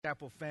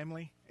Chapel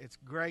family. It's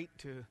great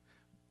to,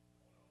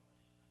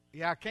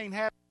 I can't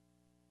have.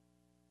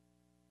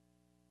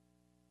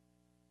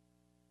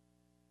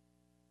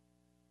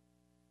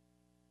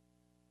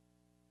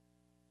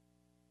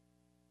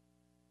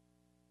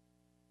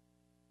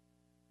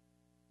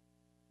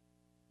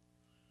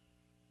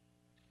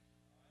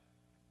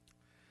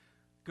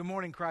 Good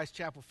morning, Christ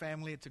Chapel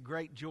family. It's a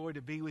great joy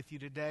to be with you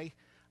today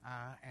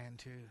and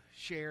to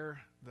share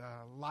the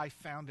life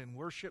found in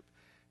worship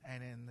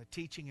and in the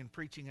teaching and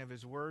preaching of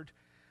His Word.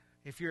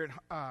 If you're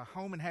at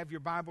home and have your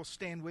Bible,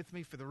 stand with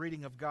me for the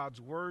reading of God's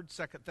Word,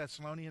 2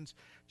 Thessalonians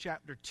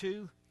chapter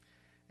 2.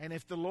 And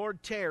if the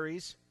Lord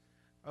tarries,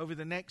 over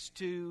the next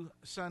 2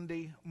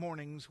 Sunday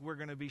mornings, we're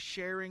going to be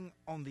sharing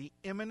on the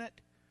imminent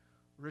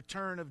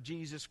return of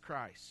Jesus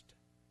Christ.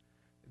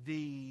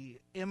 The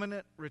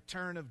imminent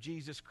return of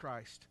Jesus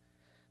Christ.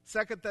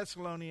 2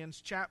 Thessalonians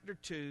chapter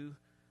 2,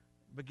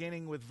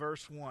 beginning with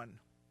verse 1.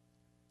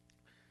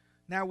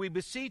 Now we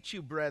beseech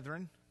you,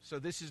 brethren, so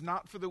this is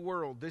not for the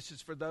world, this is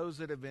for those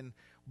that have been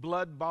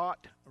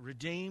blood-bought,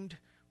 redeemed,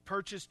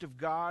 purchased of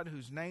God,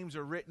 whose names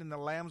are written in the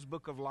Lamb's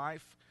book of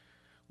life.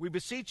 We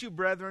beseech you,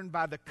 brethren,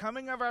 by the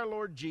coming of our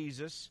Lord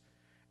Jesus,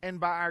 and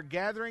by our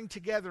gathering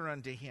together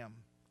unto Him,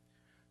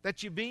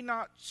 that you be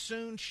not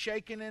soon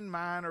shaken in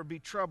mind or be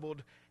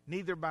troubled,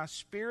 neither by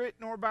spirit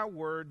nor by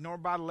word, nor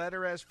by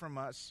letter as from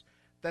us,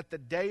 that the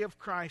day of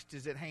Christ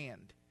is at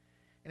hand.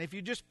 And if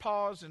you just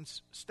pause and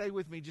stay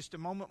with me just a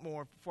moment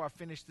more before I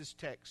finish this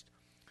text.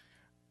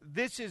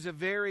 This is a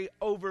very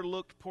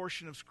overlooked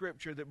portion of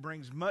Scripture that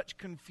brings much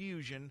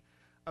confusion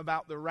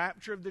about the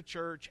rapture of the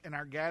church and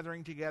our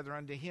gathering together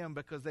unto Him,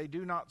 because they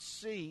do not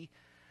see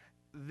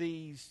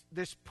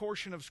this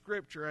portion of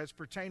Scripture as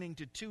pertaining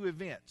to two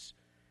events.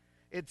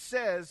 It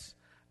says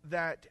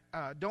that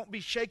don't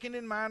be shaken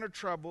in mind or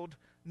troubled,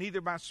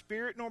 neither by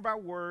spirit nor by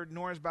word,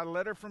 nor as by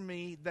letter from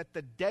me, that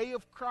the day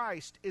of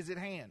Christ is at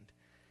hand.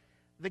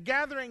 The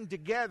gathering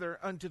together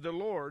unto the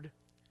Lord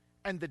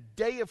and the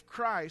day of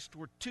Christ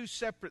were two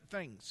separate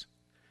things.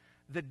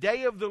 The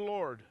day of the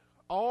Lord,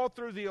 all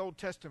through the Old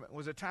Testament,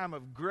 was a time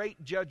of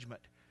great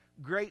judgment,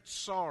 great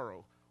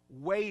sorrow,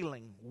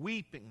 wailing,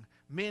 weeping,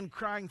 men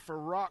crying for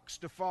rocks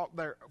to fall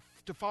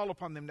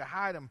upon them, to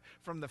hide them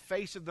from the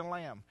face of the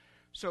Lamb.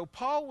 So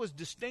Paul was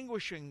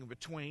distinguishing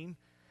between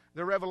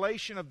the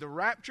revelation of the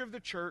rapture of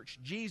the church,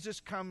 Jesus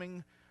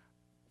coming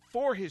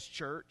for His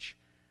church,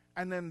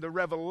 and then the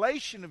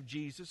revelation of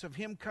Jesus, of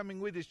Him coming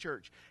with His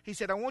church. He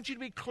said, I want you to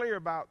be clear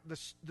about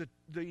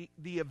the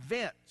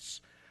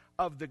events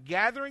of the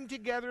gathering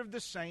together of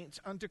the saints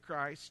unto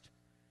Christ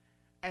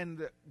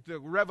and the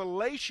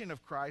revelation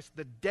of Christ,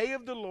 the day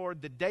of the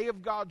Lord, the day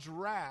of God's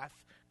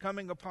wrath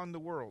coming upon the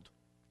world.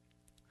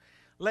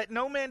 Let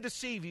no man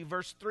deceive you,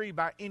 verse 3,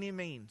 by any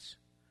means.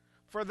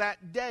 For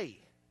that day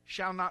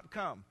shall not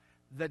come,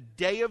 the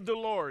day of the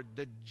Lord,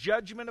 the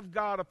judgment of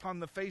God upon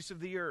the face of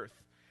the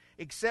earth,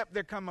 except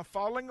there come a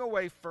falling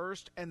away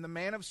first, and the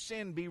man of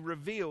sin be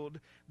revealed,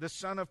 the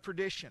son of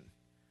perdition.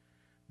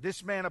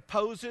 This man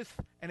opposeth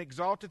and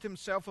exalteth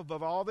himself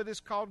above all that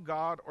is called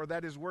God, or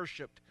that is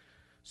worshipped,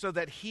 so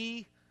that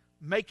he,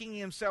 making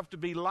himself to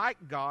be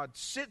like God,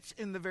 sits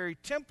in the very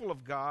temple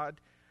of God,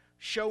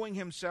 showing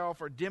himself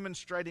or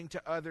demonstrating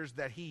to others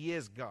that he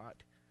is God.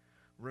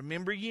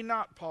 Remember ye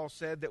not, Paul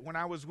said, that when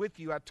I was with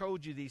you I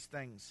told you these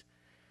things.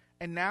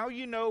 And now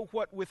you know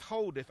what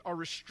withholdeth or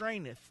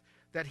restraineth,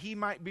 that he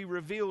might be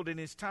revealed in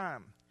his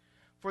time.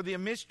 For the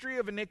mystery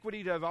of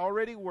iniquity doth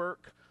already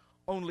work,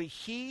 only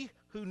he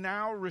who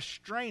now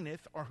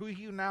restraineth, or who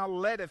he now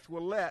letteth,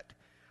 will let,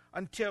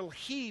 until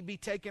he be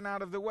taken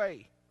out of the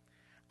way.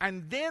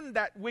 And then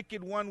that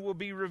wicked one will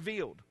be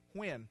revealed.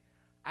 When?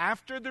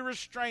 After the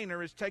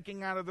restrainer is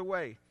taken out of the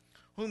way,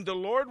 whom the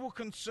Lord will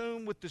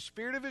consume with the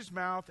spirit of His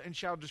mouth, and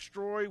shall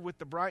destroy with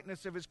the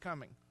brightness of His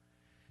coming.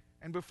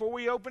 And before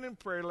we open in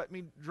prayer, let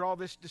me draw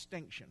this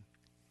distinction.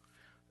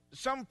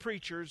 Some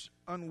preachers,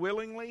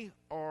 unwillingly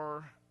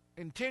or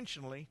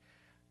intentionally,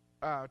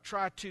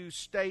 try to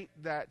state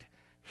that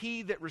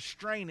he that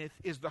restraineth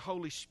is the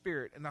Holy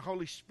Spirit, and the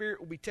Holy Spirit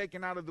will be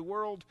taken out of the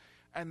world,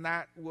 and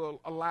that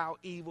will allow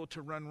evil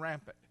to run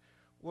rampant.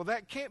 Well,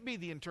 that can't be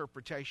the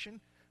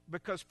interpretation,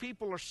 because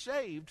people are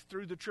saved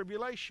through the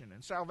tribulation,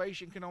 and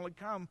salvation can only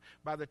come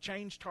by the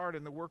changed heart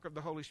and the work of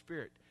the Holy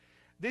Spirit.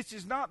 This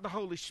is not the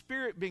Holy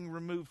Spirit being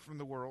removed from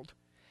the world.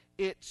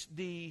 It's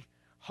the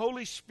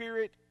Holy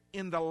Spirit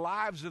in the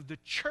lives of the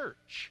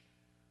church,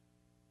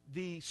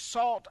 the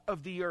salt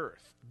of the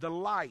earth, the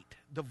light,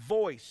 the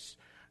voice,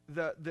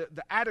 the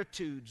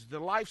attitudes,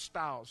 the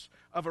lifestyles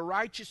of a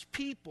righteous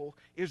people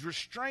is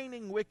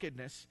restraining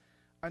wickedness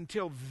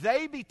until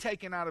they be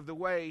taken out of the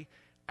way,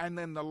 and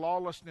then the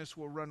lawlessness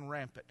will run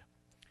rampant.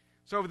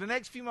 So over the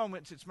next few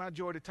moments, it's my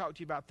joy to talk to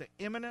you about the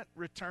imminent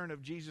return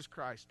of Jesus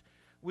Christ.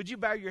 Would you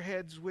bow your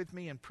heads with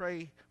me and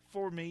pray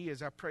for me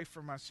as I pray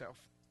for myself?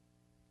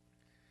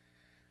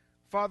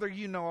 Father,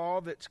 you know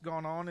all that's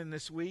gone on in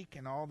this week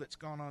and all that's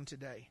gone on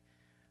today.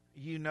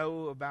 You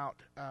know about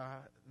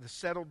the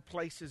settled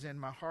places in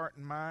my heart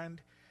and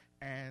mind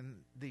and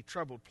the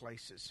troubled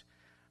places.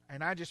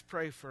 And I just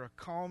pray for a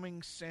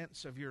calming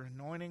sense of your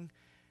anointing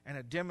and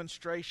a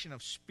demonstration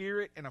of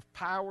spirit and of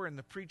power in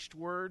the preached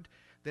word,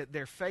 that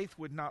their faith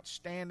would not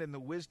stand in the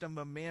wisdom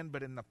of men,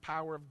 but in the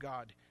power of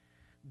God.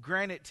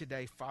 Grant it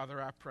today,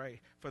 Father, I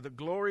pray. For the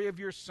glory of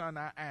your Son,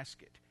 I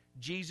ask it.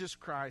 Jesus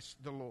Christ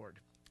the Lord.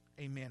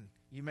 Amen.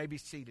 You may be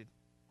seated.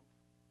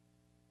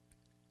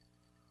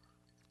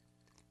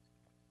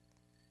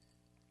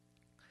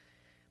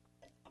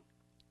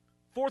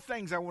 Four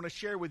things I want to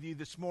share with you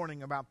this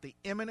morning about the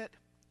imminent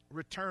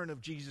return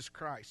of Jesus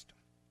Christ.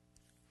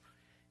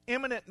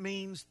 Imminent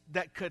means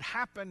that could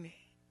happen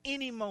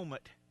any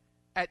moment,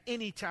 at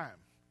any time.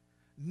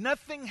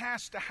 Nothing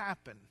has to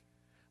happen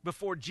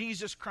before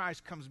Jesus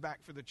Christ comes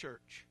back for the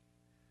church.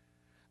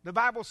 The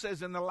Bible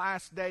says in the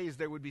last days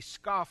there would be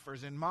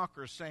scoffers and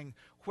mockers saying,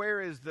 where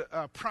is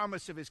the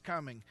promise of his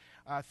coming?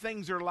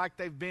 Things are like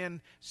they've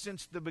been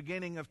since the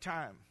beginning of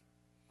time.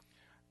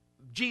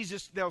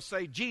 They'll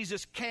say,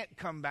 Jesus can't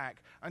come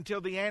back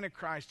until the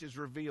Antichrist is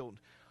revealed.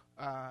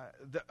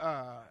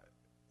 The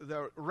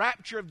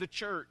rapture of the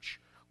church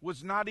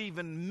was not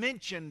even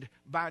mentioned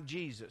by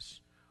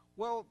Jesus.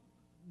 Well,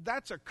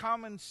 that's a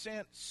common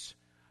sense.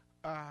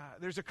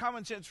 There's a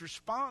common sense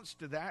response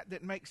to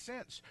that makes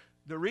sense.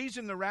 The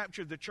reason the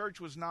rapture of the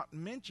church was not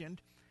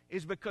mentioned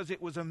is because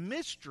it was a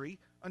mystery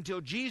until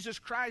Jesus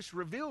Christ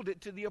revealed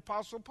it to the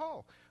Apostle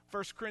Paul.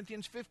 1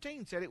 Corinthians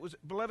 15 said it was,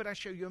 beloved, I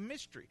show you a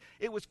mystery.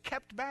 It was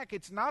kept back.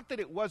 It's not that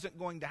it wasn't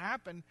going to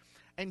happen.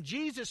 And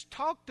Jesus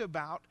talked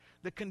about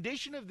the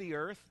condition of the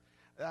earth,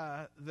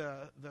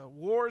 the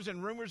wars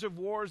and rumors of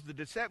wars, the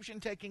deception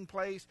taking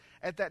place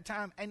at that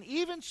time, and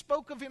even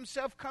spoke of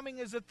himself coming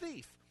as a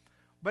thief.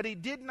 But he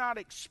did not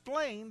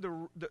explain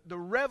the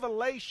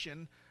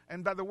revelation,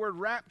 and by the word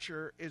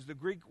rapture is the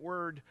Greek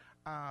word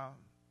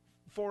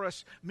for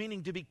us,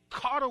 meaning to be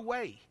caught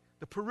away,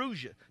 the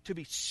parousia, to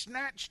be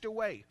snatched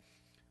away.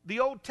 The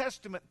Old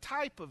Testament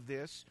type of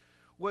this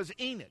was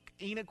Enoch.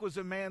 Enoch was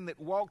a man that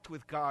walked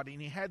with God,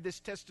 and he had this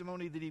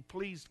testimony that he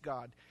pleased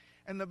God.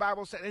 And the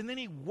Bible said, and then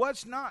he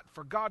was not,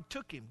 for God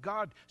took him.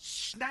 God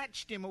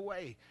snatched him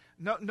away.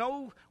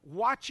 No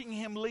watching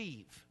him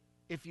leave,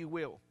 if you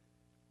will.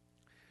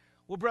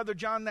 Well, Brother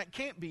John, that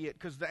can't be it,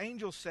 because the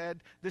angel said,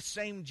 the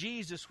same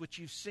Jesus which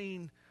you've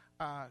seen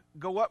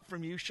go up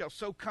from you shall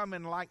so come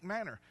in like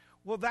manner.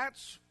 Well,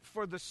 that's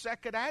for the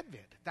second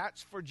advent.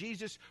 That's for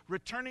Jesus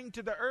returning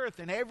to the earth,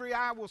 and every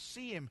eye will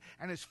see him,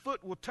 and his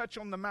foot will touch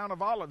on the Mount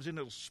of Olives, and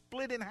it'll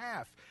split in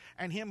half,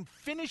 and him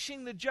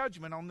finishing the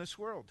judgment on this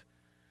world.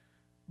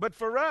 But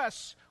for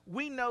us,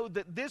 we know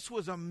that this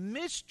was a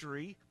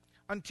mystery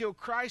until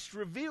Christ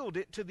revealed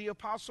it to the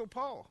Apostle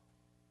Paul.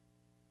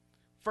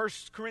 1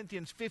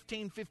 Corinthians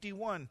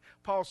 15:51,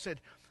 Paul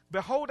said,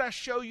 behold, I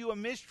show you a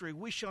mystery.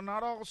 We shall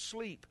not all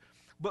sleep,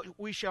 but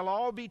we shall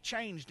all be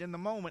changed in the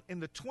moment,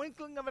 in the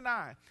twinkling of an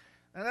eye.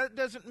 Now that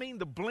doesn't mean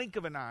the blink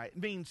of an eye. It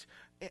means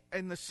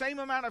in the same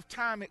amount of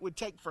time it would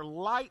take for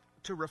light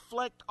to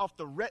reflect off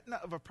the retina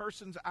of a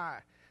person's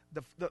eye.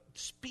 The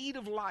speed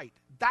of light,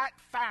 that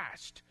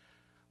fast.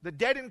 The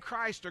dead in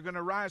Christ are going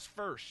to rise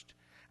first.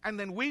 And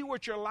then we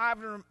which are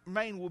alive and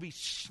remain will be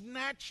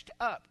snatched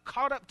up,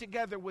 caught up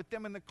together with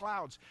them in the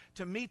clouds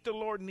to meet the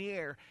Lord in the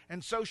air.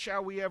 And so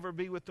shall we ever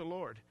be with the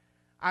Lord.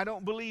 I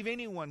don't believe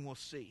anyone will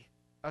see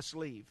us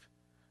leave.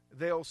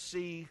 They'll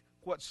see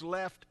what's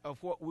left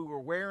of what we were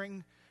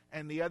wearing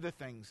and the other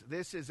things.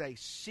 This is a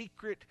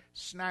secret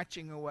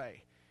snatching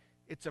away.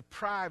 It's a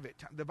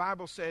private. The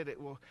Bible said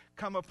it will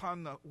come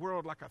upon the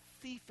world like a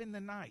thief in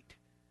the night,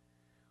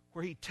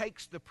 where he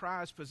takes the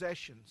prized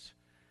possessions.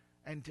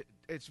 And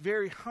it's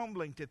very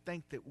humbling to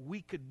think that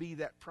we could be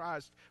that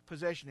prized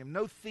possession.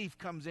 No thief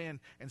comes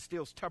in and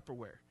steals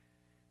Tupperware.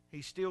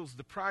 He steals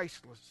the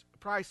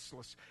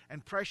priceless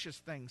and precious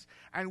things.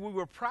 And we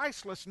were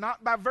priceless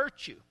not by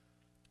virtue,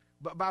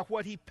 but by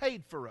what he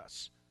paid for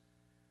us.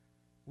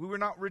 We were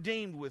not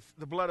redeemed with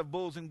the blood of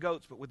bulls and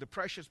goats, but with the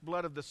precious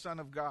blood of the Son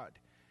of God.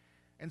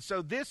 And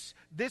so this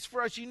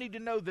for us, you need to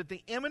know that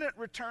the imminent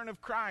return of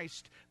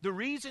Christ, the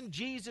reason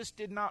Jesus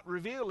did not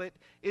reveal it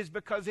is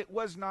because it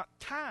was not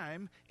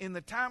time in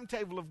the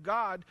timetable of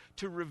God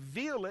to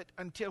reveal it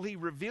until he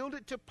revealed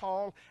it to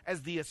Paul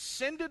as the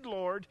ascended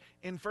Lord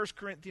in 1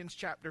 Corinthians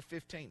chapter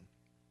 15.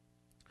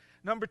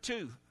 Number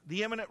 2,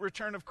 the imminent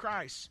return of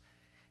Christ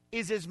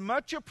is as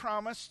much a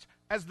promise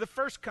as the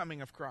first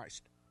coming of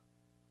Christ.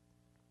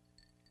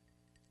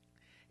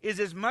 Is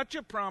as much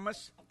a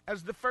promise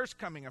as the first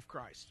coming of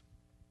Christ.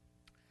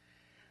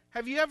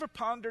 Have you ever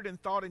pondered and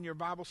thought in your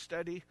Bible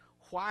study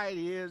why it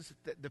is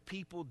that the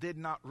people did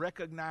not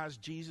recognize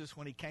Jesus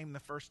when he came the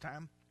first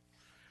time?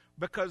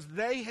 Because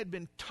they had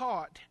been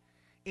taught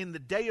in the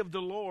day of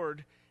the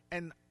Lord,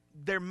 and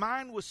their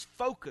mind was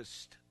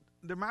focused.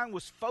 Their mind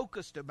was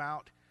focused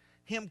about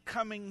him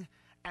coming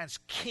as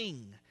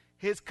king,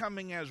 his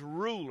coming as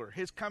ruler,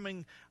 his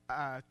coming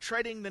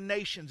treading the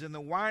nations in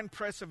the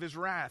winepress of his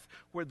wrath,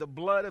 where the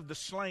blood of the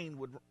slain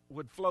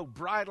would flow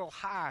bridle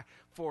high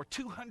for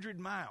 200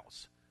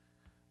 miles.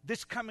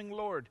 this coming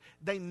Lord.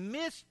 They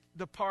missed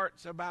the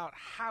parts about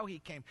how he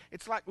came.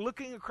 It's like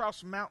looking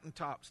across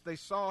mountaintops. They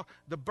saw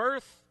the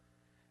birth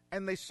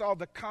and they saw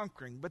the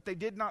conquering, but they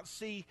did not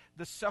see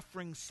the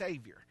suffering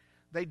Savior.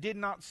 They did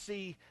not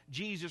see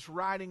Jesus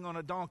riding on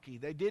a donkey.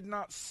 They did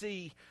not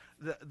see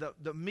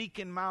the meek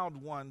and mild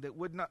one that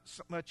would not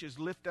so much as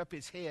lift up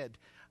his head,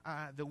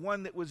 the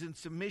one that was in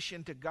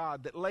submission to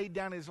God, that laid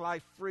down his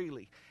life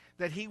freely,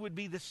 that he would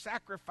be the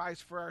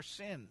sacrifice for our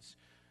sins.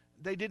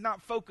 They did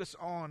not focus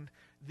on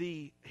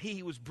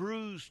he was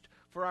bruised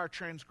for our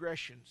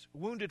transgressions,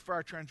 wounded for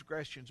our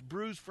transgressions,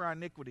 bruised for our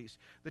iniquities,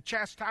 the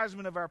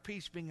chastisement of our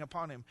peace being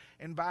upon him,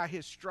 and by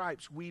his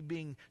stripes we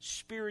being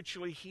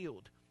spiritually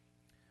healed.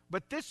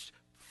 But this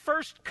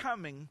first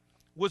coming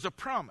was a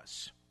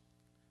promise.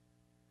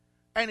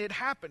 And it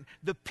happened.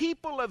 The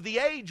people of the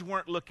age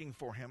weren't looking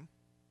for him.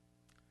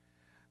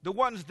 The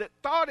ones that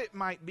thought it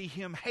might be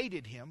him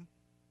hated him.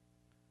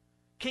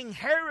 King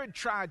Herod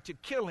tried to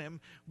kill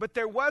him, but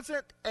there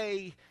wasn't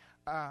a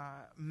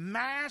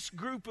mass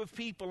group of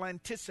people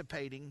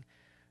anticipating.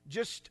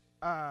 Just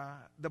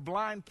the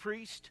blind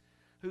priest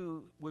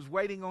who was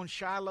waiting on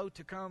Shiloh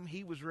to come,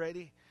 he was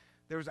ready.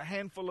 There was a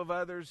handful of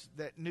others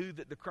that knew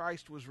that the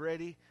Christ was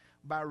ready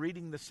by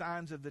reading the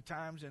signs of the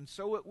times, and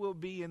so it will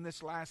be in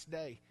this last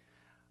day.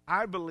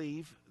 I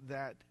believe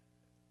that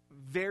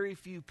very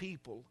few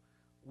people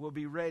will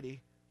be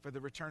ready for the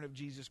return of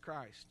Jesus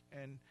Christ.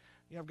 And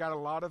I've got a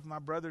lot of my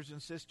brothers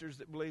and sisters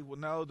that believe, well,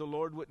 no, the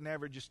Lord would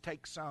never just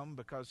take some,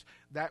 because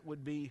that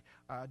would be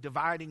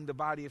dividing the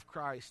body of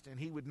Christ, and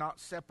he would not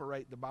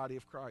separate the body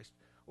of Christ.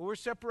 Well, we're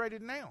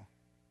separated now.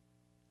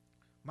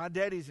 My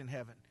daddy's in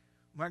heaven.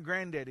 My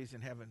granddaddy's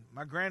in heaven.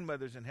 My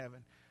grandmother's in heaven.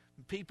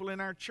 People in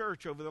our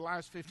church over the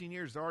last 15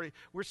 years,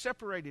 we're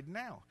separated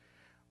now.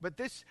 But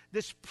this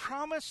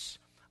promise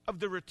of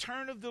the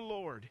return of the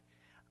Lord,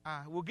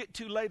 we'll get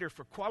to later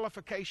for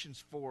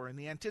qualifications for and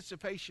the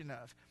anticipation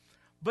of.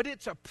 But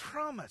it's a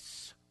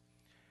promise.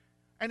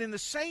 And in the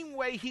same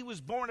way he was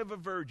born of a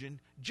virgin,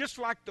 just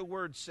like the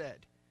word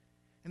said.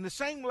 In the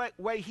same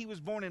way he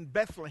was born in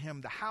Bethlehem,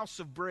 the house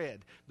of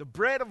bread. The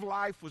bread of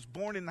life was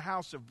born in the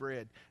house of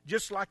bread,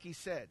 just like he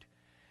said.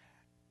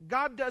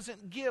 God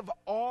doesn't give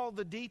all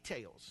the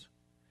details.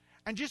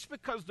 And just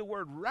because the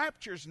word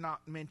rapture is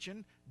not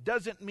mentioned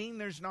doesn't mean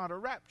there's not a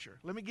rapture.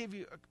 Let me give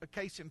you a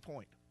case in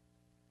point.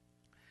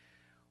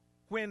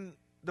 When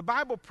the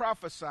Bible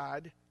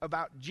prophesied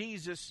about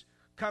Jesus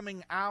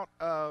coming out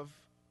of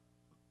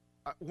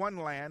one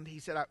land, he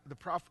said,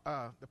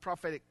 the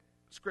prophetic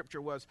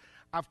scripture was,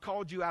 I've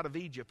called you out of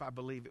Egypt, I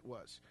believe it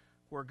was,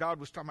 where God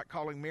was talking about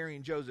calling Mary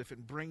and Joseph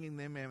and bringing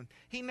them in.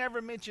 He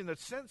never mentioned the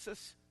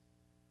census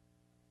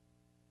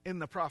in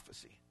the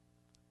prophecy.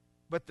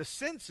 But the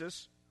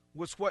census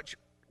was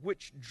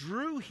which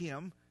drew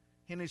him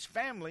and his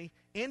family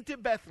into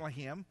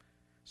Bethlehem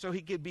so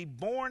he could be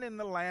born in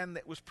the land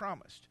that was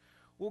promised.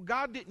 Well,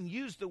 God didn't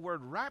use the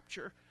word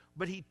rapture,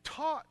 but he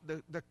taught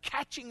the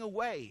catching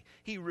away.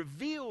 He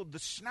revealed the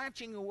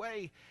snatching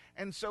away.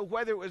 And so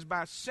whether it was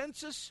by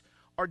census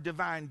or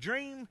divine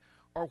dream,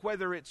 or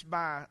whether it's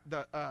by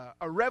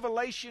a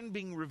revelation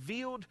being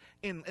revealed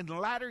in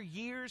latter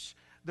years,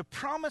 the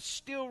promise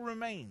still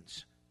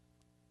remains.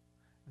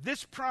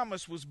 This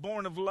promise was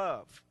born of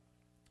love.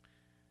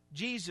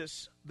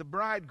 Jesus, the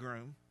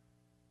bridegroom,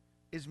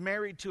 is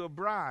married to a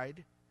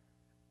bride,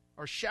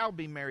 or shall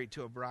be married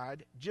to a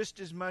bride, just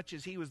as much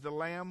as he was the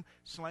lamb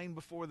slain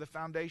before the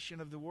foundation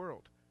of the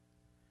world.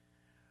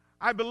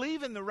 I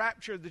believe in the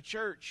rapture of the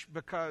church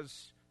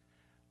because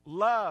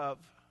love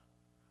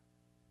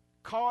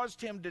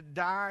caused him to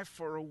die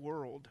for a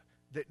world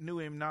that knew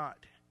him not.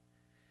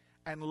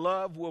 And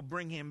love will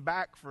bring him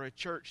back for a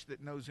church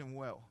that knows him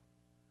well.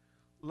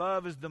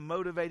 Love is the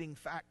motivating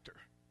factor.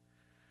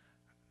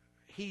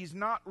 He's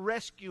not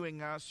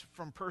rescuing us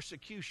from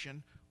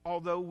persecution,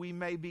 although we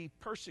may be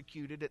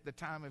persecuted at the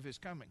time of his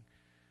coming.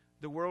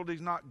 The world is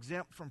not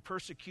exempt from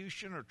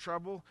persecution or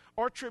trouble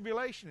or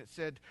tribulation. It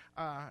said,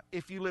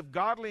 if you live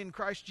godly in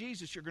Christ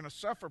Jesus, you're going to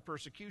suffer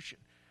persecution.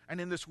 And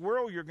in this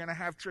world, you're going to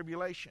have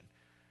tribulation.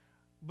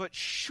 But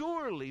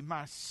surely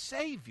my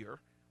Savior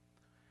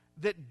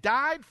that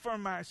died for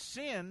my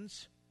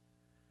sins,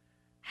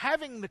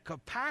 having the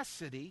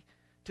capacity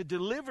to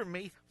deliver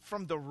me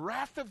from the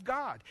wrath of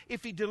God.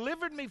 If he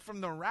delivered me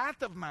from the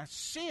wrath of my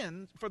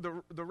sins, for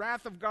the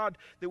wrath of God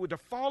that would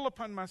fall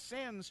upon my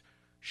sins,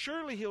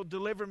 surely he'll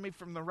deliver me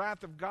from the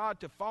wrath of God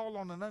to fall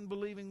on an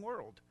unbelieving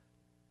world.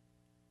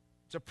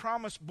 It's a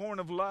promise born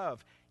of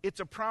love.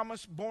 It's a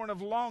promise born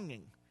of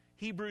longing.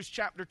 Hebrews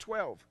chapter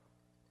 12.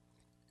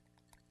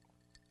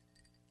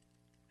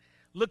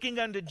 Looking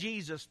unto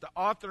Jesus, the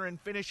author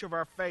and finisher of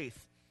our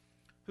faith,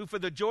 who for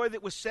the joy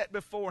that was set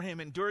before him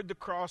endured the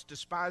cross,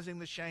 despising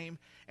the shame,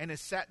 and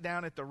has sat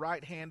down at the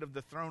right hand of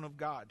the throne of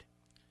God.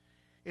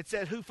 It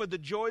said, who for the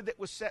joy that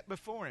was set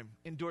before him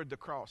endured the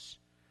cross.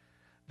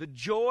 The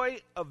joy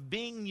of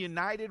being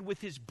united with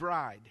his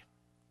bride,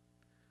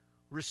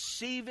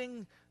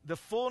 receiving the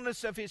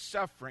fullness of his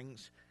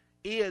sufferings,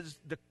 is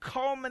the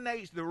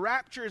culmination. The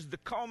rapture is the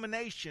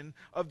culmination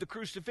of the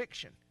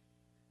crucifixion.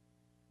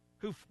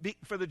 Who,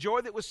 for the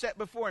joy that was set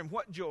before him,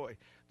 what joy?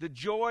 The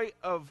joy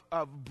of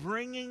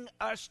bringing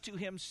us to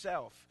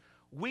himself.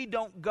 We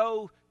don't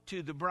go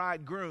to the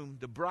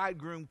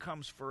bridegroom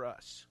comes for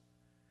us.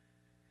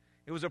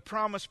 It was a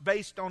promise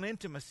based on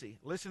intimacy.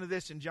 Listen to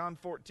this in John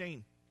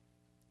 14.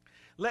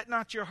 Let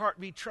not your heart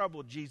be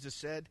troubled, Jesus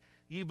said.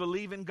 You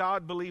believe in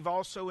God, believe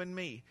also in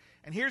me.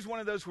 And here's one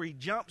of those where he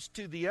jumps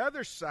to the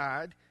other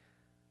side,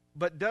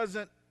 but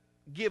doesn't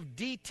give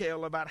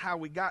detail about how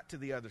we got to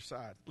the other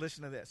side.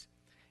 Listen to this.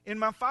 In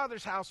my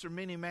Father's house are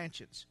many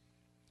mansions.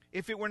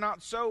 If it were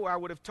not so, I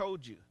would have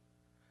told you.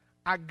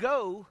 I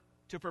go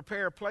to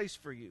prepare a place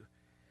for you.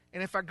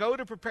 And if I go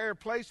to prepare a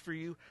place for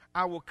you,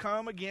 I will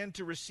come again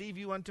to receive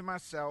you unto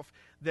myself,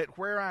 that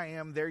where I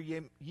am, there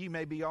ye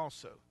may be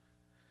also.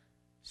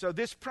 So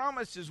this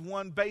promise is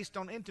one based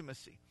on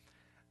intimacy.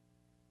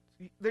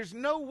 There's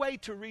no way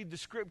to read the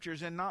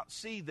Scriptures and not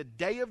see the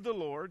day of the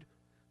Lord,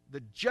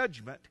 the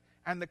judgment,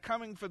 and the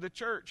coming for the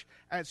church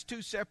as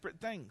two separate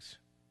things.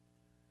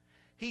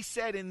 He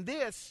said, in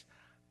this,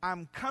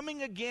 I'm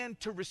coming again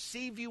to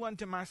receive you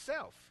unto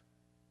myself.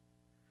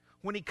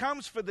 When he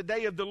comes for the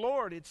day of the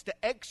Lord, it's to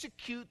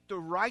execute the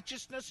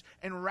righteousness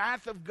and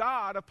wrath of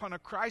God upon a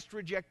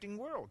Christ-rejecting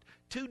world.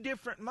 Two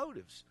different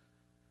motives.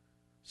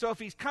 So if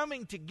he's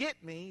coming to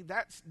get me,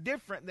 that's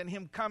different than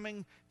him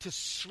coming to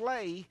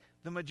slay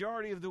the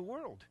majority of the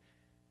world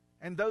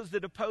and those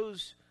that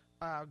oppose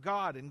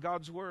God and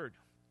God's word.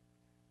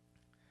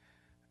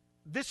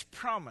 This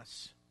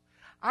promise,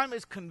 I'm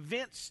as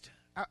convinced,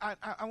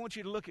 I want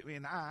you to look at me,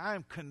 and I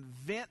am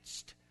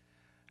convinced,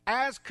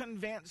 as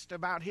convinced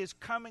about his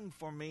coming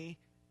for me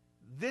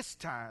this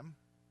time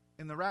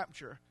in the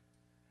rapture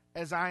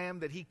as I am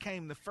that he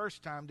came the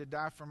first time to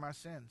die for my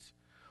sins.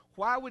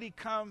 Why would he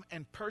come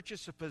and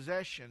purchase a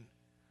possession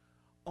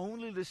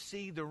only to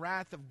see the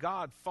wrath of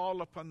God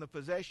fall upon the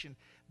possession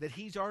that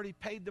he's already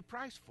paid the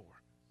price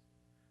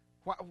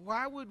for?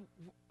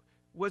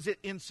 Was it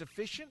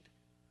insufficient?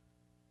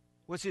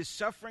 Was his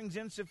sufferings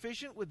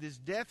insufficient? Was his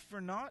death for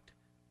naught?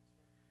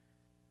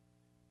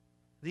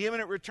 The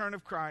imminent return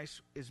of Christ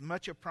is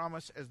much a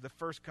promise as the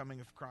first coming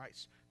of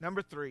Christ.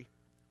 Number 3,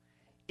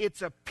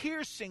 it's a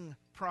piercing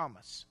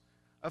promise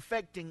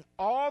affecting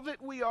all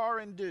that we are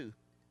and do.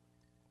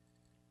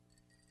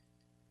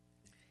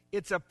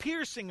 It's a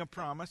piercing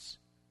promise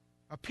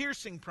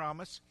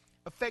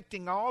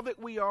affecting all that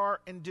we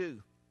are and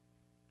do.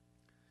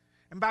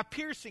 And by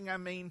piercing, I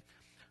mean,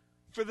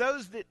 for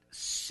those that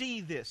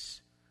see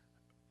this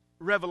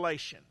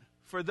revelation,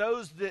 for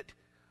those that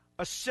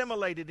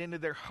assimilate it into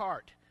their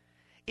heart,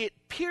 it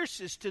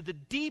pierces to the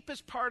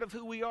deepest part of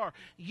who we are.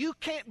 You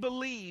can't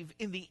believe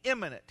in the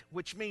imminent,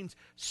 which means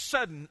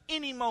sudden,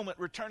 any moment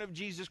return of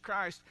Jesus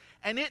Christ,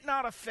 and it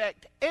not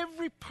affect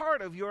every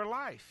part of your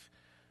life.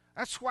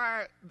 That's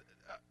why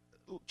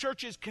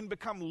churches can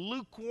become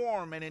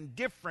lukewarm and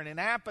indifferent and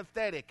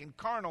apathetic and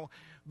carnal,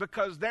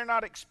 because they're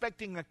not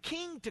expecting a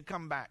king to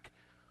come back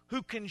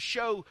who can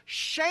show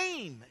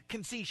shame,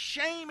 can see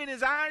shame in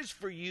his eyes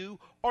for you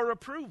or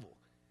approval.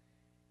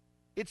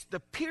 It's the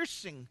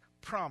piercing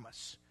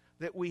promise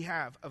that we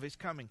have of his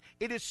coming.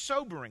 It is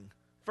sobering.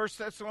 1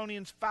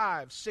 Thessalonians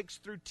 5, 6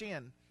 through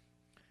 10.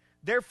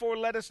 Therefore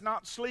let us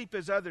not sleep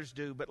as others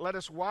do, but let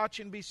us watch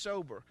and be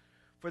sober.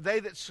 For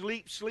they that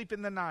sleep, sleep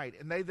in the night,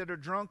 and they that are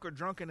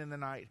drunken in the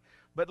night.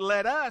 But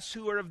let us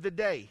who are of the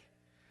day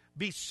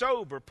be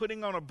sober,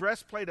 putting on a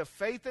breastplate of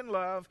faith and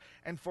love,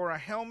 and for a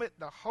helmet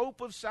the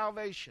hope of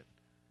salvation.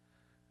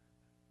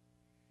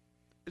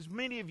 As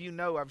many of you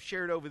know, I've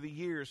shared over the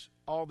years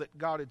all that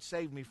God had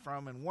saved me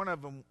from, and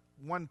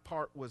one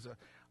part was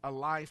a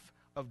life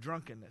of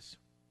drunkenness.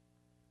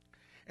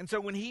 And so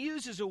when he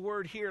uses a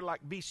word here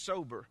like be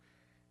sober,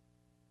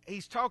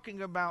 he's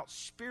talking about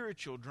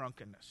spiritual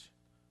drunkenness.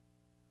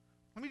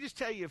 Let me just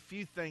tell you a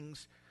few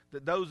things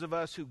that those of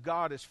us who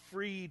God has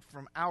freed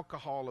from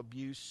alcohol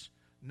abuse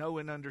know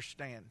and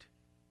understand.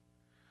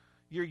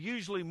 You're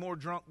usually more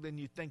drunk than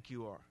you think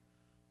you are.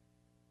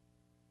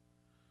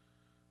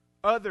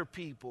 Other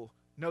people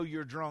know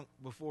you're drunk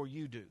before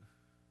you do.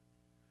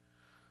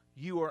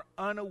 You are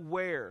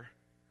unaware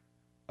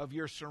of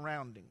your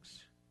surroundings.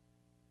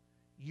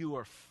 You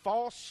are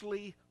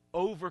falsely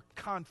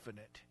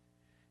overconfident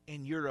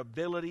in your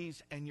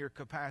abilities and your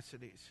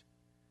capacities.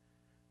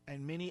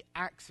 And many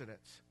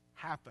accidents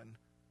happen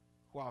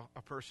while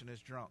a person is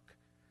drunk.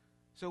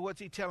 So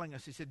what's he telling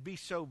us? He said, be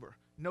sober.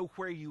 Know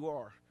where you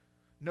are.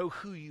 Know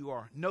who you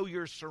are. Know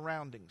your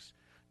surroundings.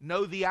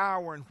 Know the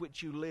hour in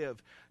which you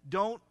live.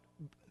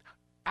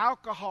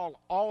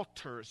 Alcohol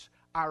alters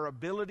our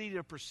ability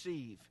to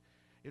perceive.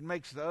 It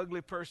makes the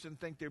ugly person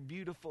think they're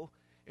beautiful.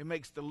 It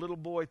makes the little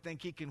boy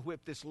think he can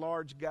whip this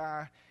large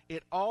guy.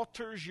 It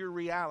alters your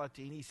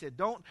reality. And he said,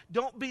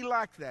 don't be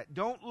like that.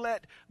 Don't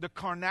let the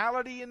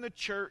carnality in the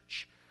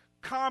church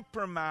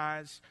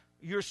compromise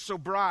your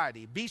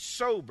sobriety. Be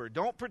sober.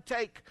 Don't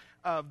partake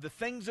of the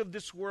things of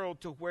this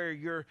world to where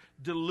you're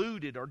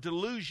deluded or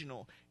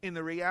delusional in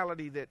the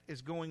reality that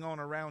is going on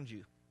around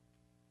you.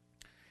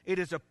 It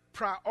is a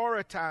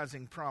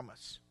prioritizing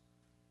promise.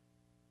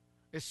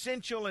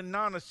 Essential and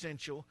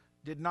non-essential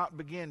did not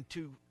begin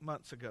 2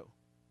 months ago.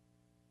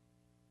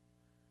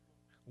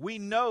 We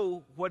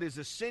know what is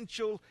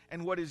essential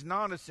and what is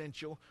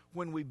non-essential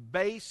when we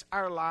base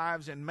our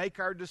lives and make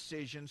our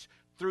decisions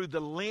through the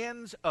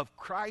lens of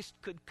Christ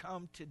could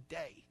come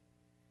today.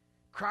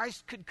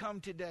 Christ could come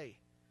today.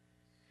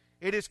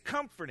 It is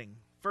comforting.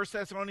 1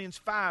 Thessalonians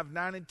 5,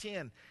 9 and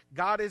 10.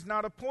 God has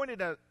not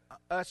appointed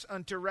us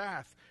unto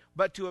wrath,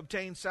 but to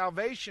obtain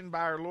salvation by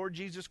our Lord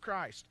Jesus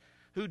Christ,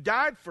 who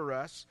died for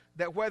us,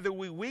 that whether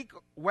we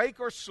wake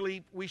or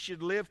sleep, we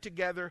should live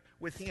together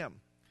with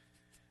him.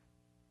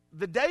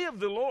 The day of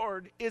the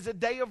Lord is a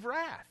day of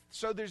wrath.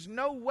 So there's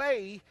no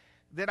way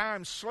that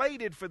I'm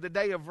slated for the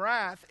day of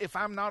wrath if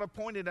I'm not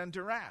appointed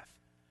unto wrath.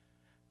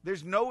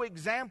 There's no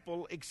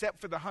example except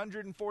for the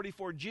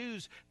 144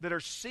 Jews that are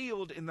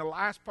sealed in the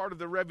last part of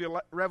the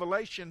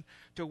Revelation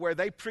to where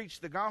they preach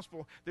the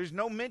gospel. There's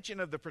no mention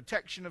of the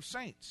protection of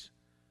saints.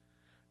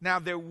 Now,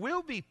 there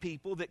will be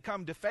people that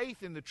come to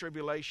faith in the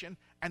tribulation,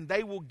 and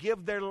they will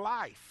give their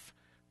life.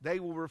 They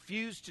will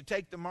refuse to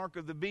take the mark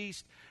of the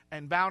beast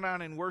and bow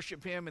down and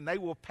worship him, and they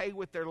will pay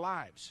with their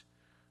lives.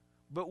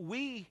 But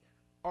we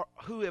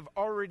who have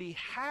already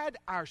had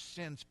our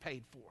sins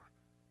paid for,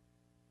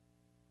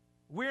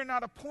 we're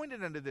not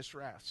appointed unto this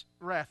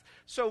wrath.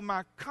 So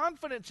my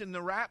confidence in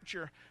the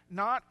rapture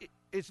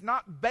is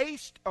not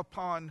based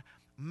upon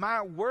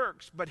my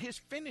works, but his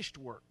finished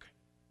work.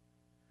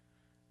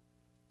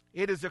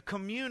 It is a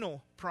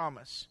communal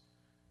promise.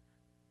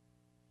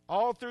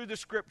 All through the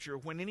Scripture,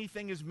 when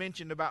anything is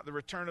mentioned about the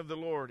return of the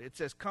Lord, it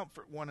says,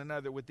 comfort one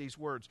another with these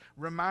words.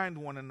 Remind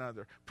one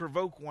another.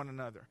 Provoke one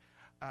another.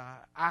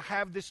 I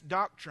have this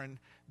doctrine,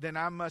 then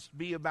I must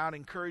be about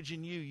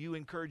encouraging you, you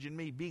encouraging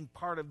me, being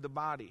part of the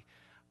body.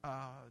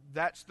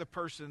 That's the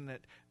person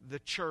that the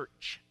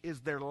church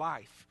is their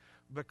life,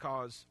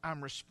 because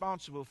I'm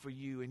responsible for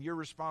you and you're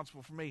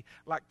responsible for me,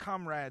 like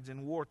comrades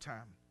in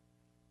wartime.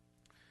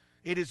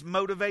 It is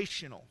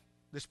motivational.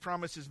 This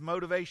promise is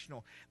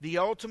motivational. The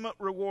ultimate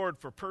reward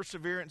for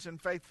perseverance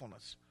and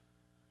faithfulness.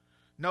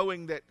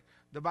 Knowing that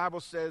the Bible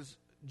says,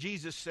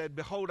 Jesus said,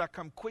 behold, I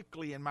come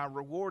quickly, and my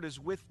reward is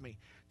with me,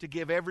 to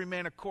give every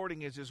man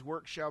according as his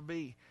work shall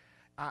be.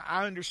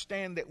 I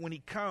understand that when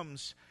he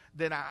comes,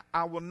 then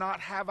I will not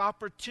have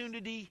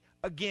opportunity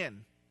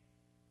again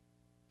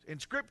in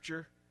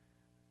Scripture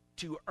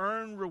to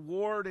earn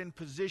reward and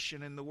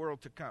position in the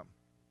world to come.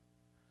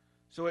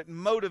 So it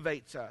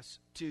motivates us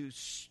to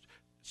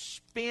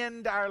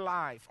spend our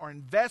life or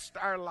invest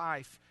our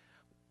life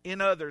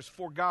in others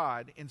for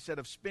God instead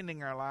of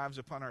spending our lives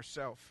upon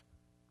ourselves.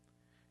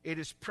 It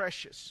is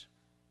precious.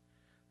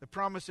 The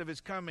promise of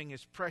his coming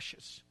is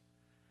precious.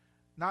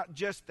 Not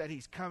just that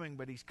he's coming,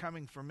 but he's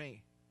coming for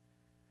me.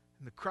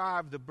 And the cry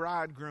of the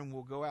bridegroom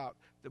will go out.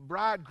 The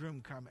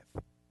bridegroom cometh.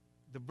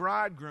 The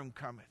bridegroom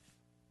cometh.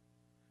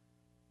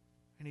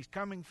 And he's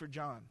coming for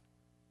John.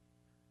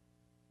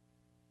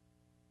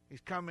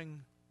 He's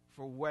coming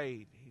for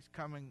Wade. He's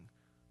coming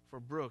for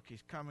Brooke.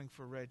 He's coming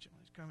for Reginald.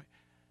 He's coming.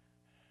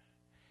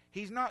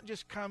 He's not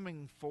just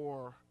coming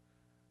for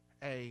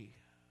a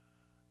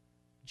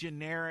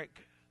generic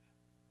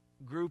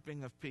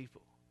grouping of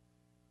people,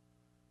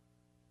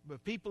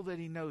 but people that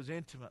he knows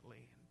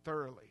intimately and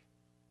thoroughly.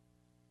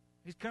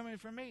 He's coming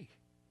for me.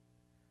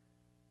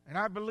 And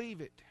I believe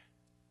it.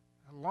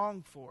 I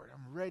long for it.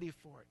 I'm ready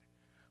for it.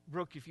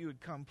 Brooke, if you would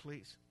come,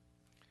 please.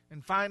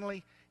 And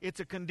finally, it's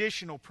a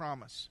conditional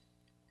promise.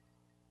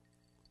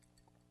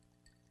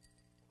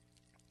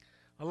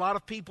 A lot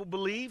of people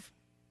believe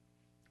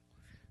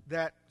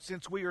that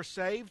since we are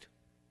saved,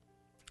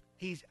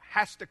 he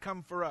has to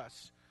come for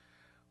us.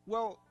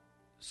 Well,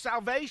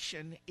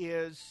 salvation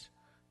is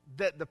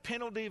that the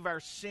penalty of our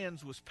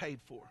sins was paid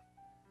for.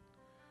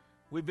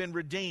 We've been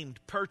redeemed,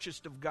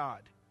 purchased of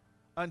God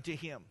unto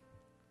him.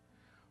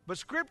 But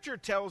Scripture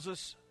tells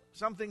us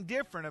something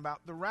different about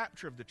the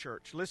rapture of the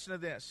church. Listen to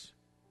this.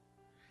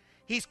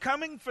 He's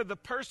coming for the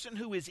person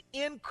who is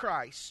in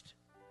Christ,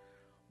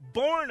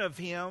 born of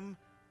him,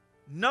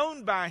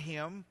 known by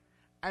him,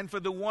 and for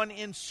the one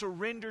in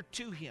surrender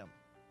to him.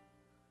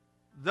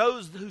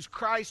 Those whose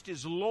Christ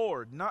is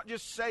Lord, not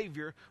just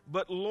Savior,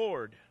 but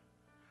Lord.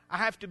 I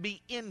have to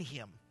be in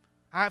him.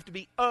 I have to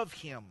be of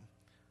him.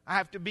 I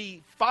have to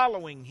be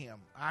following him.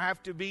 I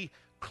have to be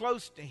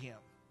close to him.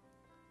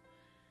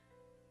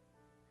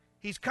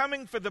 He's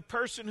coming for the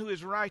person who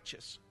is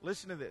righteous.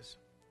 Listen to this.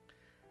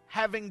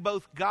 Having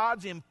both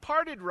God's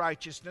imparted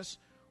righteousness,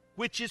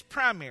 which is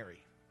primary,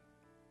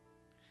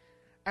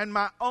 and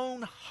my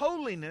own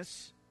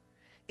holiness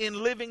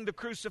in living the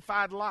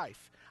crucified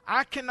life.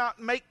 I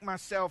cannot make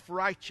myself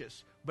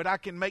righteous, but I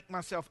can make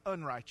myself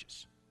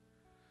unrighteous.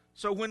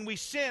 So when we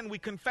sin, we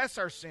confess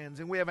our sins,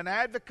 and we have an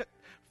advocate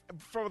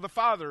for the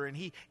Father, and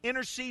he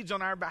intercedes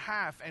on our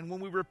behalf. And when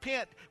we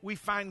repent, we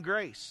find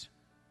grace.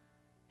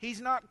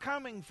 He's not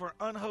coming for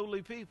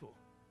unholy people.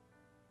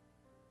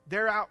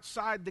 They're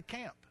outside the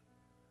camp.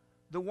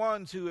 The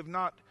ones who have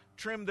not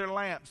trimmed their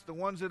lamps, the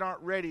ones that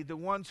aren't ready, the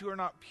ones who are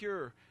not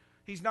pure.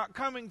 He's not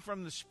coming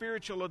from the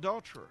spiritual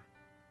adulterer.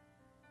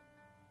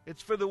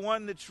 It's for the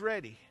one that's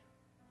ready.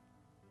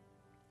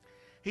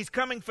 He's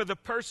coming for the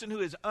person who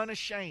is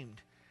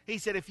unashamed. He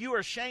said, if you are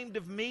ashamed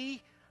of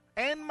me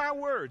and my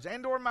words,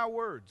 and or my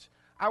words,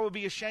 I will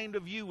be ashamed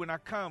of you when I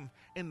come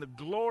in the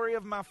glory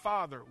of my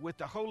Father with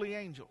the holy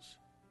angels.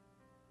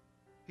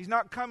 He's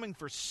not coming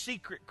for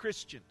secret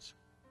Christians,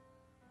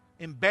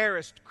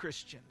 embarrassed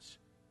Christians,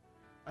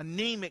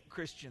 anemic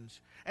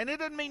Christians. And it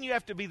doesn't mean you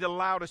have to be the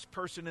loudest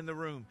person in the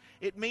room.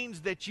 It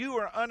means that you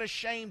are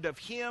unashamed of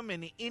him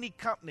in any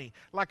company.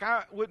 Like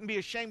I wouldn't be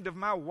ashamed of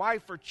my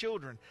wife or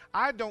children.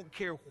 I don't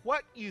care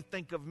what you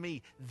think of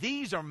me.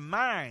 These are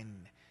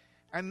mine.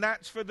 And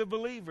that's for the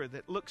believer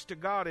that looks to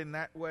God in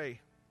that way.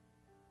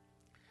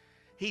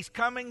 He's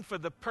coming for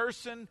the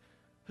person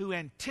who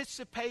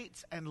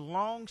anticipates and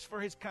longs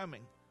for his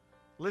coming.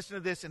 Listen to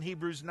this in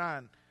Hebrews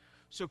 9.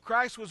 So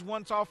Christ was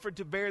once offered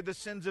to bear the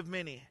sins of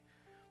many.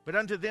 But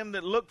unto them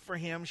that look for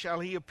him shall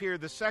he appear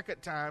the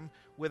second time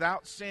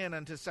without sin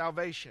unto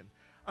salvation.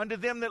 Unto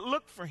them that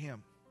look for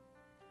him.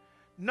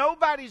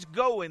 Nobody's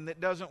going that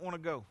doesn't want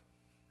to go.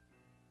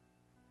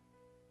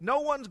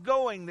 No one's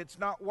going that's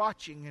not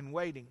watching and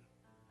waiting.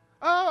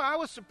 Oh, I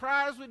was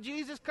surprised with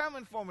Jesus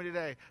coming for me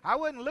today. I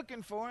wasn't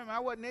looking for him. I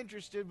wasn't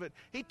interested, but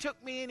he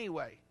took me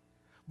anyway.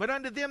 But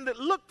unto them that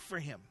look for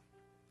him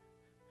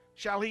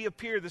shall he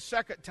appear the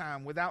second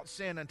time without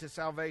sin unto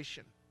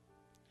salvation.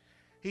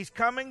 He's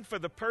coming for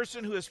the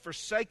person who has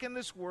forsaken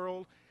this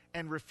world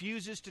and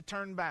refuses to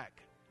turn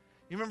back.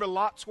 You remember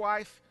Lot's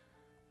wife,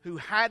 who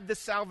had the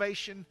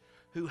salvation,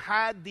 who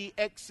had the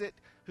exit,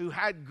 who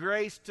had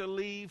grace to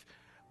leave,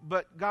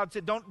 but God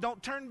said,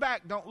 don't turn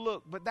back, don't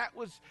look. But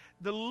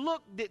the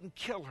look didn't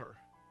kill her.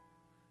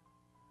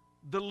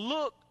 The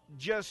look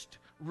just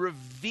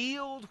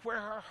revealed where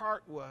her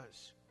heart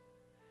was.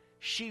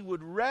 She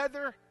would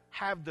rather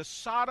have the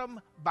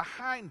Sodom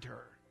behind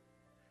her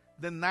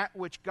than that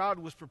which God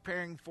was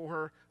preparing for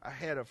her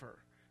ahead of her.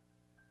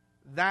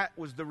 That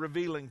was the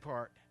revealing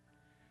part.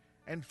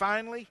 And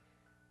finally,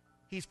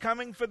 he's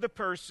coming for the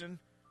person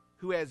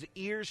who has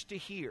ears to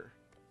hear.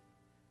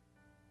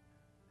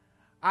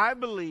 I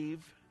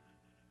believe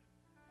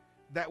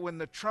that when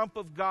the trump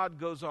of God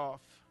goes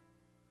off,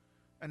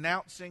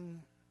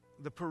 announcing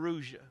the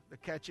parousia, the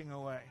catching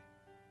away,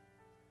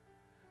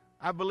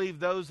 I believe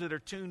those that are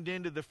tuned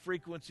into the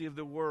frequency of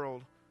the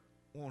world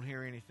won't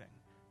hear anything.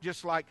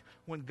 Just like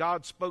when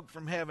God spoke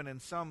from heaven and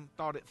some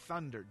thought it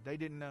thundered. They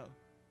didn't know.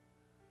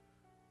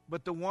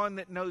 But the one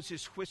that knows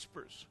his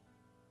whispers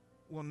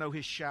will know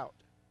his shout.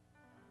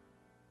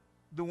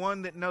 The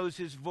one that knows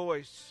his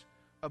voice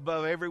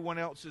above everyone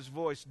else's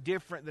voice,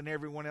 different than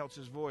everyone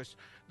else's voice.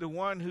 The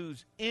one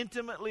who's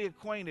intimately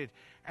acquainted.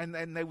 And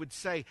they would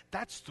say,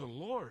 that's the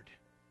Lord.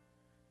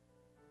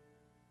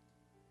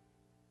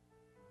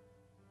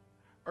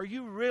 Are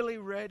you really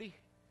ready?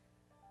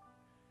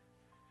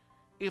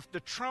 If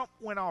the trump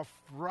went off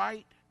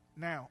right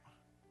now,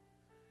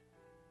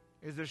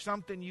 is there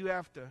something you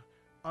have to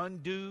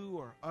undo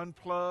or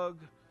unplug?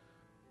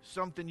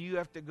 Something you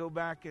have to go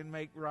back and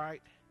make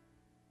right?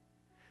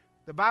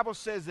 The Bible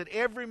says that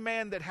every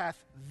man that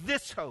hath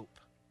this hope,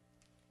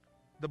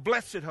 the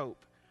blessed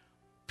hope,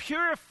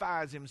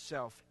 purifies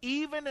himself,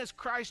 even as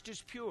Christ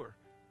is pure.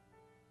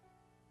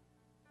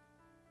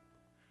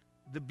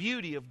 The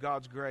beauty of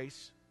God's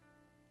grace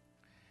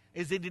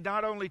is that he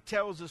not only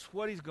tells us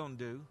what he's going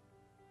to do,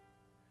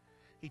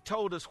 he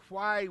told us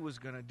why he was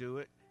going to do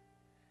it,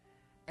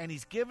 and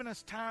he's given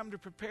us time to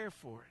prepare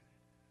for it.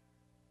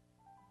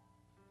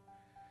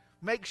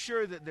 Make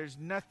sure that there's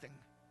nothing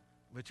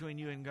between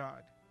you and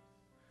God.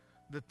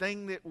 The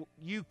thing that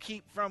you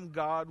keep from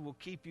God will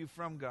keep you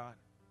from God.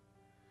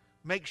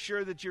 Make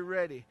sure that you're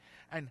ready,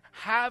 and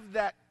have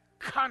that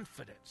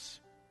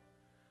confidence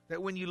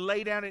that when you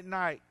lay down at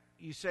night,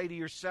 you say to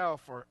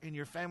yourself or in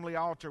your family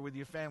altar with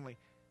your family,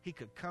 he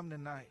could come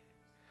tonight.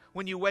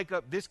 When you wake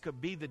up, this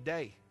could be the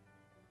day.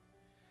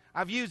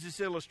 I've used this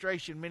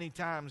illustration many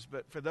times,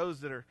 but for those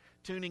that are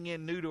tuning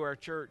in new to our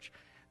church,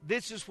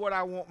 this is what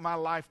I want my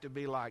life to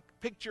be like.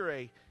 Picture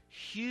a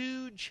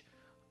huge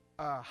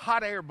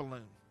hot air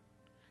balloon.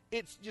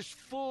 It's just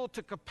full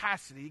to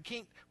capacity. You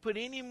can't put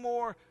any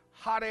more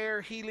hot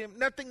air, helium,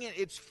 nothing in it.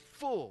 It's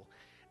full.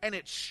 And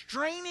it's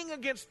straining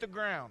against the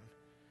ground.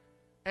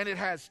 And it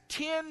has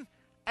 10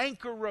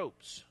 anchor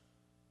ropes.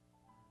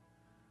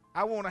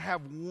 I want to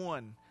have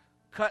one.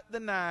 Cut the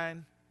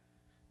 9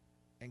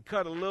 and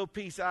cut a little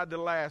piece out of the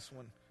last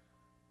one.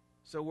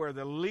 So where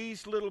the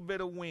least little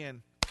bit of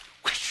wind,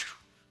 whoosh,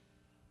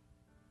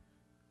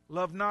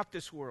 love not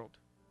this world,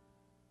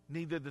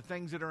 neither the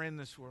things that are in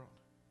this world.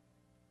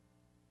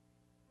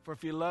 For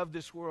if you love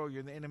this world,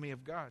 you're the enemy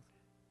of God.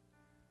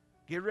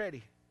 Get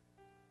ready.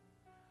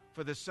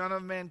 For the Son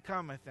of Man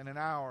cometh in an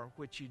hour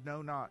which you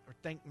know not or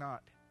think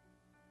not.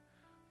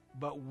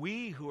 But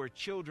we who are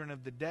children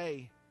of the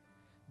day,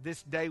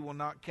 this day will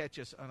not catch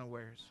us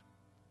unawares.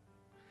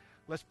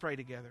 Let's pray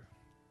together.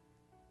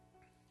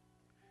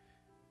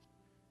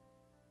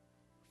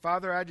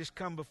 Father, I just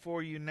come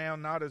before you now,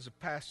 not as a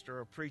pastor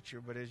or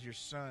preacher, but as your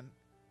son.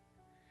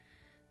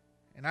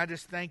 And I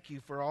just thank you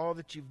for all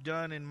that you've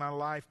done in my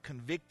life,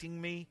 convicting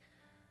me,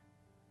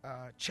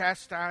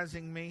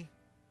 chastising me,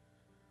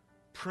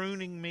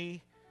 pruning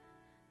me,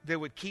 that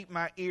would keep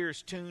my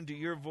ears tuned to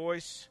your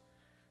voice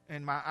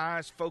and my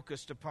eyes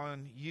focused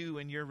upon you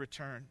and your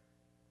return.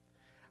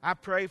 I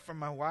pray for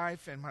my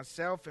wife and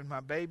myself and my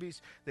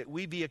babies that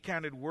we be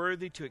accounted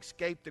worthy to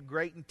escape the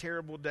great and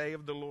terrible day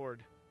of the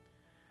Lord.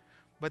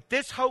 But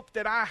this hope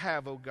that I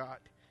have, O God,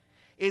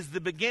 is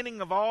the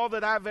beginning of all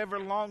that I've ever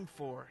longed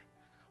for.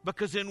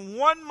 Because in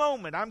one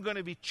moment I'm going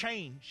to be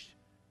changed.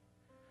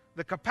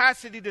 The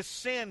capacity to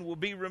sin will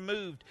be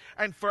removed,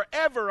 and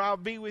forever I'll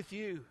be with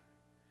you.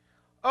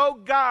 Oh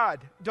God,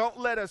 don't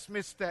let us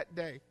miss that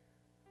day.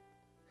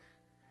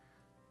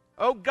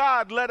 Oh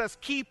God, let us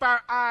keep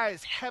our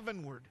eyes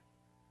heavenward.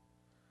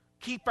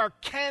 Keep our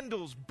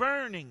candles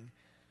burning,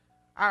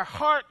 our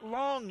heart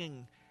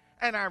longing,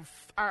 and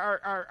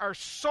our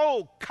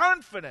soul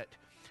confident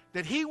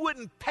that He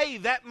wouldn't pay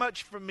that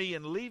much for me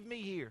and leave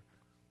me here.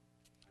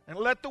 And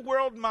let the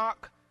world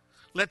mock,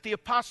 let the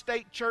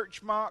apostate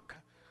church mock,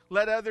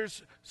 let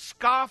others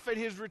scoff at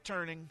His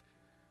returning.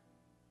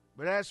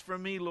 But as for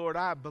me, Lord,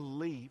 I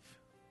believe,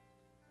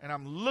 and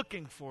I'm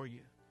looking for you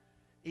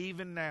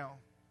even now.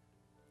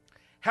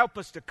 Help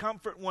us to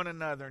comfort one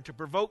another and to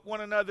provoke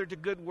one another to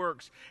good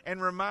works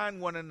and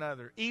remind one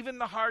another. Even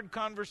the hard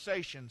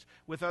conversations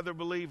with other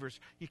believers.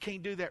 You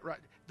can't do that right.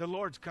 The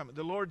Lord's coming.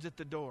 The Lord's at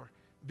the door.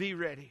 Be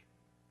ready.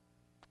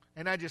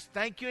 And I just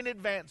thank you in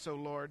advance, oh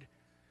Lord,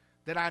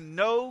 that I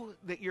know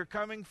that you're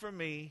coming for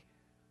me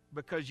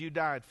because you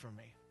died for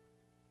me.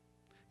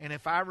 And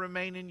if I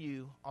remain in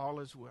you,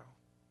 all is well.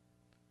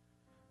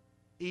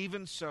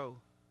 Even so,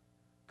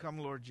 come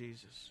Lord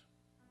Jesus.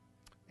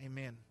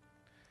 Amen.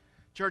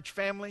 Church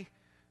family,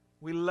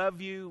 we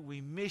love you.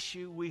 We miss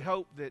you. We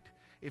hope that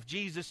if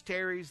Jesus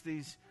tarries,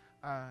 these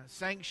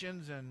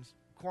sanctions and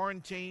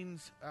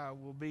quarantines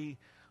will be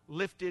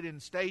lifted in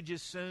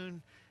stages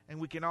soon, and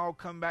we can all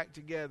come back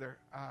together.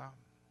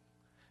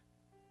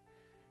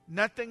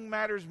 Nothing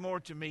matters more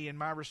to me in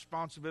my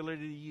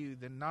responsibility to you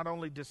than not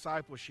only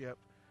discipleship,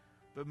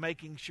 but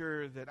making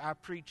sure that I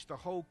preach the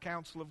whole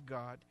counsel of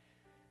God,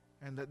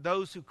 and that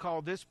those who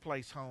call this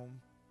place home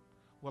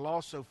will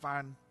also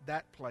find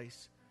that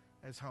place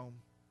as home.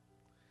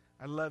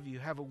 I love you.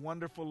 Have a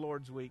wonderful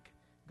Lord's week.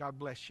 God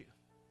bless you.